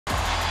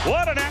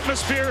What an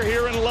atmosphere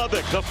here in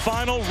Lubbock. The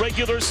final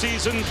regular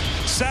season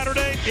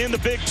Saturday in the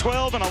Big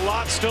 12, and a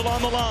lot still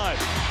on the line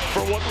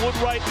for what would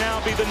right now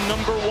be the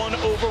 #1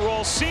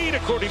 overall seed,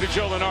 according to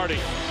Joe Lunardi,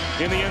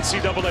 in the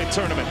NCAA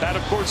tournament. That,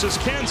 of course, is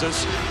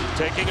Kansas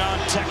taking on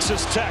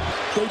Texas Tech.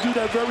 They do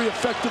that very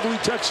effectively,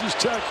 Texas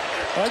Tech.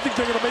 I think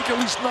they're going to make at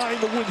least 9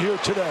 to win here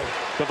today.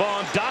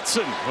 Devon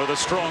Dotson with a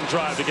strong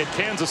drive to get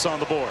Kansas on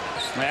the board.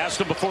 I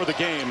asked him before the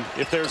game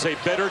if there's a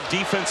better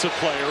defensive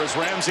player as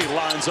Ramsey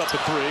lines up a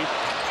three.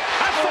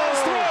 That falls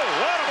through.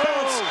 What a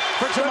bounce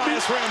for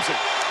Jemias Ramsey.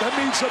 That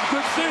means some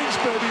good things,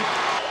 baby.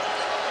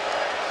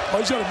 Oh,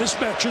 he's got a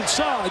mismatch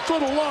inside. Throw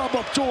the lob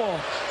up to him.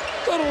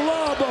 Throw the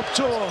lob up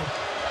to him.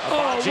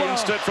 Azubuike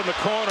instead from the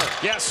corner.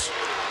 Yes.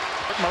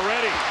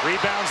 Moretti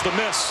rebounds the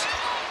miss.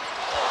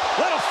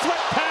 Let a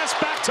flip pass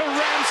back to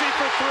Ramsey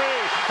for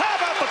three. How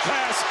about the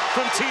pass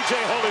from T.J.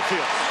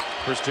 Holyfield?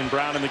 Christian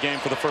Brown in the game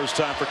for the first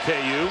time for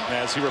KU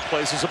as he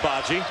replaces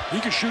Azubuike. He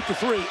can shoot the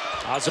three.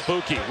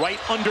 Azubuike right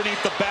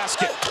underneath the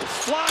basket.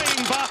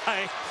 Flying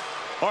by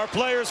our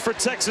players for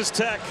Texas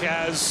Tech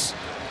as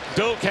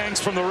Doak hangs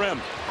from the rim.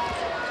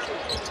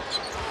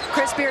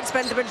 Chris Beard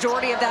spent the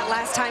majority of that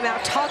last time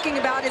out talking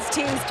about his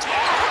team's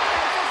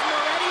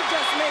Moretti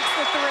just makes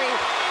the three.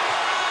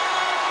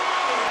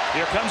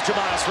 Here comes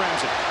Jemias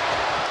Ramsey.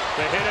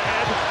 The hit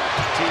ahead.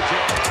 T.J.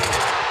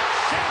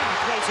 Shannon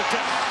throws it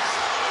down.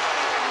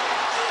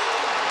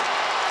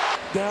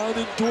 Down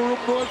in Durham,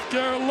 North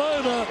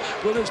Carolina,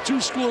 where there's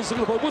 2 schools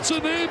looking about. What's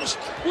their names?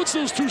 What's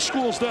those 2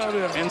 schools down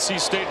there? NC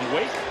State and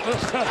Wake.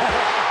 Step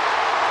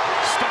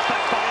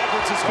back by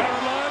Edwards is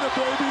Carolina,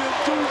 baby,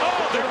 and Durham.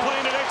 Oh, they're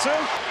playing today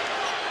too.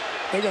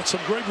 They got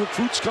some great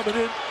recruits coming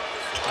in.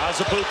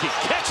 Azubuike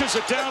catches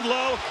it down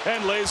low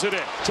and lays it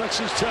in.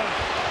 Texas Tech.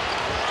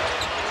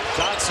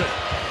 Dotson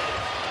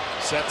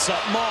sets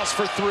up Moss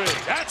for three.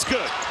 That's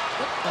good.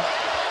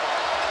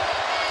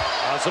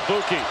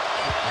 Azubuike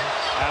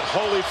at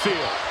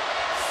Holyfield.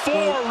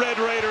 4 Red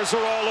Raiders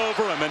are all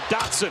over him, and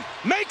Dotson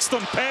makes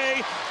them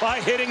pay by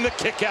hitting the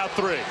kick-out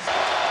three.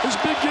 It's a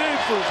big game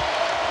for him.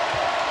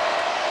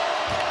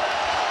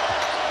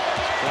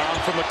 Brown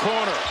from the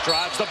corner,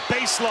 drives the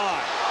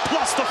baseline,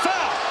 plus the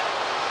foul.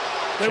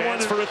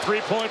 Chance for a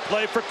three-point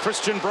play for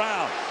Christian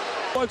Brown.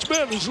 Watch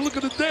Madness, look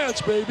at the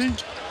dance, baby.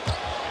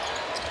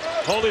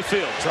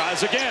 Holyfield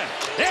tries again.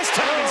 This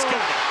time he's got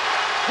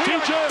it. We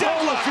are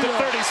deadlocked at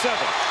 37.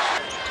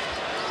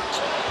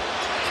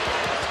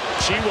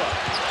 Chiwa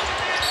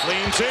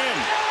leans in.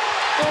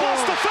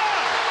 Plus the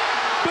foul.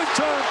 Big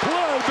time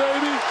play,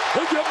 baby.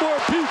 They get more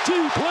PT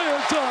player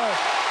time.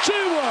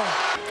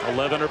 Chiwa.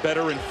 11 or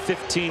better in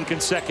 15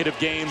 consecutive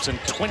games and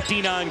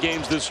 29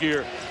 games this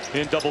year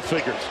in double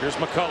figures. Here's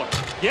McCullough.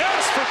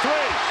 Yes, for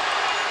three.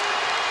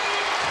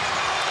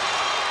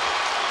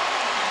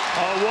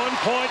 A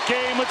 1-point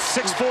game with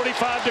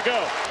 6:45 to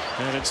go.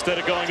 And instead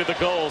of going to the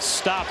goal,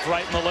 stopped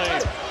right in the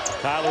lane.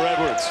 Tyler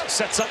Edwards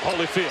sets up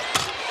Holyfield.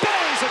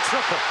 Buries a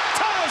triple.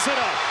 Ties it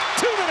up.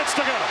 2 minutes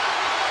to go.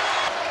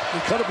 They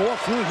cut him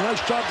off. Really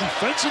nice job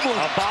defensively.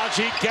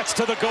 Azubuike gets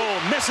to the goal.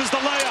 Misses the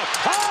layup.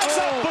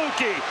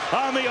 Azubuike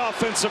on the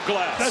offensive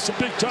glass. That's a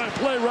big-time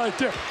play right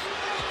there.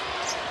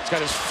 He's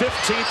got his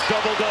 15th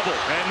double-double.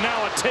 And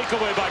now a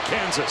takeaway by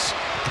Kansas.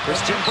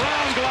 Christian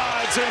Brown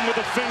glides in with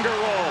a finger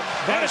roll.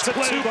 And it's a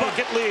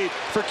 2-bucket lead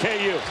for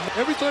KU.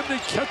 Every time they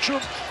catch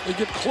him, they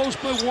get close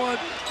by 1.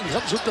 He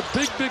comes with the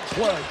big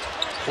play.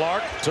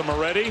 Clark to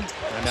Moretti.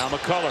 And now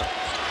McCullough.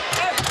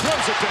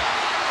 Throws it down.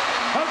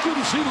 How good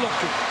is he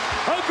looking?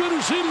 How good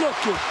is he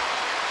looking?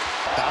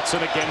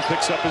 Dotson again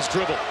picks up his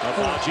dribble.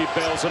 Azubuike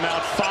bails him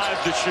out.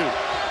 5 to shoot.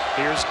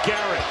 Here's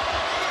Garrett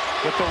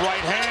with the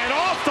right hand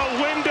off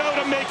the window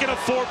to make it a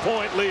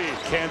 4-point lead.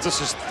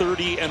 Kansas is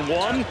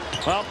 30-1.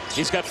 Well,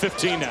 he's got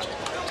 15 now.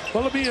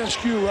 Well, let me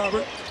ask you,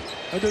 Robert.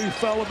 I know you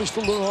follow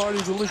Mr.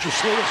 Lunardi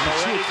religiously.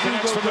 Moretti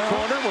connects from the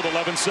corner with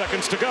 11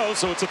 seconds to go,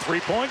 so it's a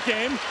 3-point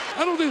game.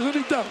 I don't think there's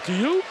any doubt. Do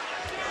you?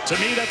 To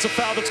me, that's a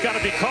foul that's got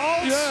to be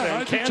called. Yeah,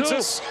 and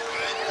Kansas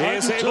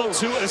is able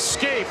to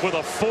escape with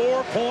a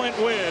 4-point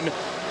win.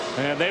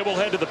 And they will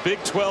head to the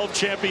Big 12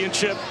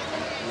 championship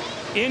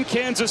in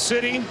Kansas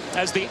City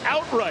as the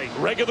outright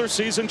regular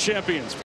season champions.